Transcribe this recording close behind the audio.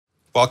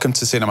Welcome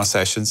to Cinema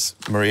Sessions,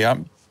 Maria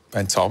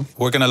and Tom.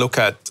 We're going to look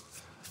at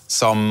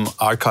some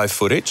archive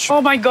footage.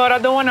 Oh my God, I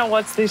don't want to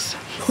watch this.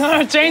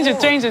 No, change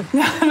it.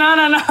 No,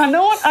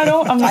 I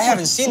don't. I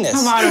haven't seen this.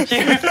 I'm out of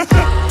here.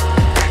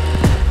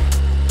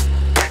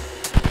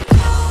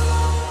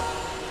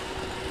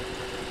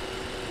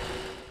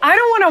 I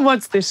don't want to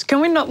watch this.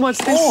 Can we not watch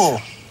this? Oh,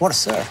 what a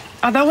sir.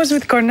 Oh, that was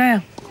with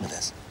Cornell. Look at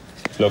this.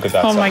 Look at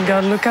that. Oh my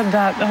God, look at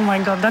that. Oh my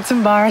God, that's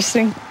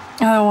embarrassing.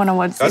 I don't want to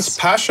watch That's this.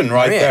 passion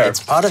right Maria, there.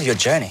 it's part of your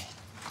journey.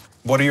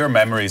 What are your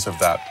memories of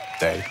that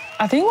day?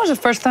 I think it was the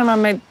first time I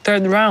made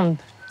third round.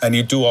 And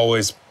you do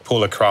always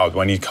pull a crowd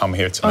when you come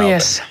here to Oh, Melbourne.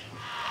 yes.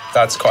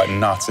 That's quite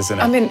nuts, isn't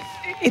it? I mean,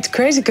 it's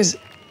crazy because,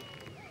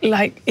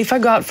 like, if I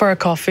go out for a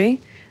coffee,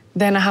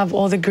 then I have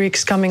all the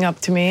Greeks coming up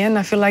to me and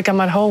I feel like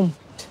I'm at home.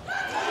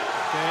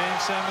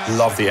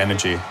 Love the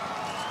energy.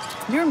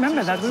 You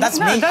remember that? That's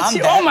no, me. That's I'm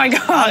you. there. Oh my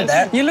God. I'm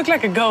there. You look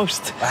like a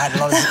ghost. I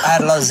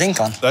had a lot of zinc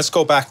on. Let's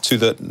go back to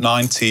the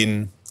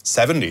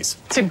 1970s.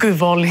 It's a good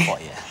volley. Oh,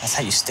 yeah. That's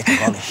how you stick a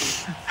volley.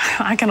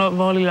 I cannot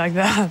volley like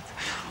that.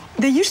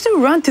 They used to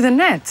run to the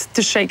net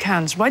to shake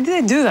hands. Why did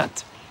they do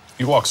that?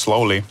 You walk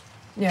slowly.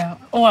 Yeah.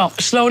 Well,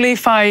 slowly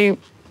if I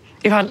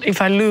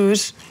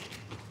lose,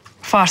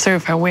 faster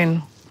if I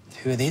win.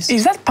 Who are these?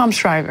 Is that Pam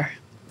Shriver?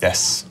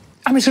 Yes.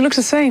 I mean, she looks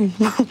the same.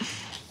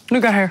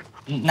 Look at her.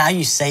 Now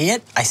you say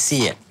it, I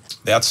see it.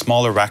 They had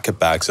smaller racket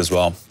bags as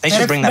well. They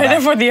should bring that Better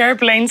back. for the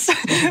airplanes.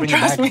 bring it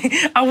Trust back. me,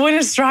 I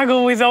wouldn't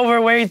struggle with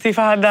overweight if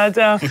I had that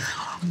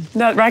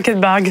that racket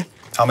bag.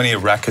 How many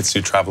rackets do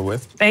you travel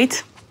with?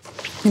 8.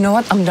 You know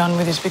what? I'm done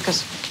with this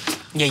because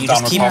Yeah, you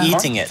Down just with keep popcorn?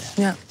 eating it.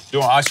 yeah. You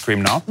want ice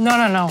cream now?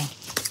 No.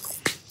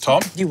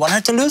 Tom? You want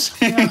her to lose?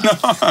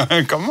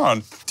 No, come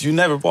on. Do you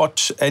never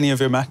watch any of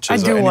your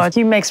matches? I do watch.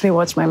 He makes me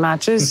watch my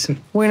matches,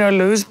 win or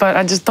lose, but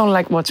I just don't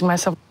like watching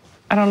myself.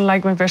 I don't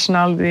like my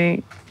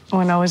personality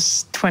when I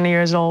was 20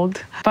 years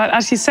old. But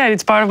as he said,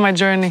 it's part of my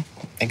journey.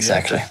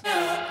 Exactly.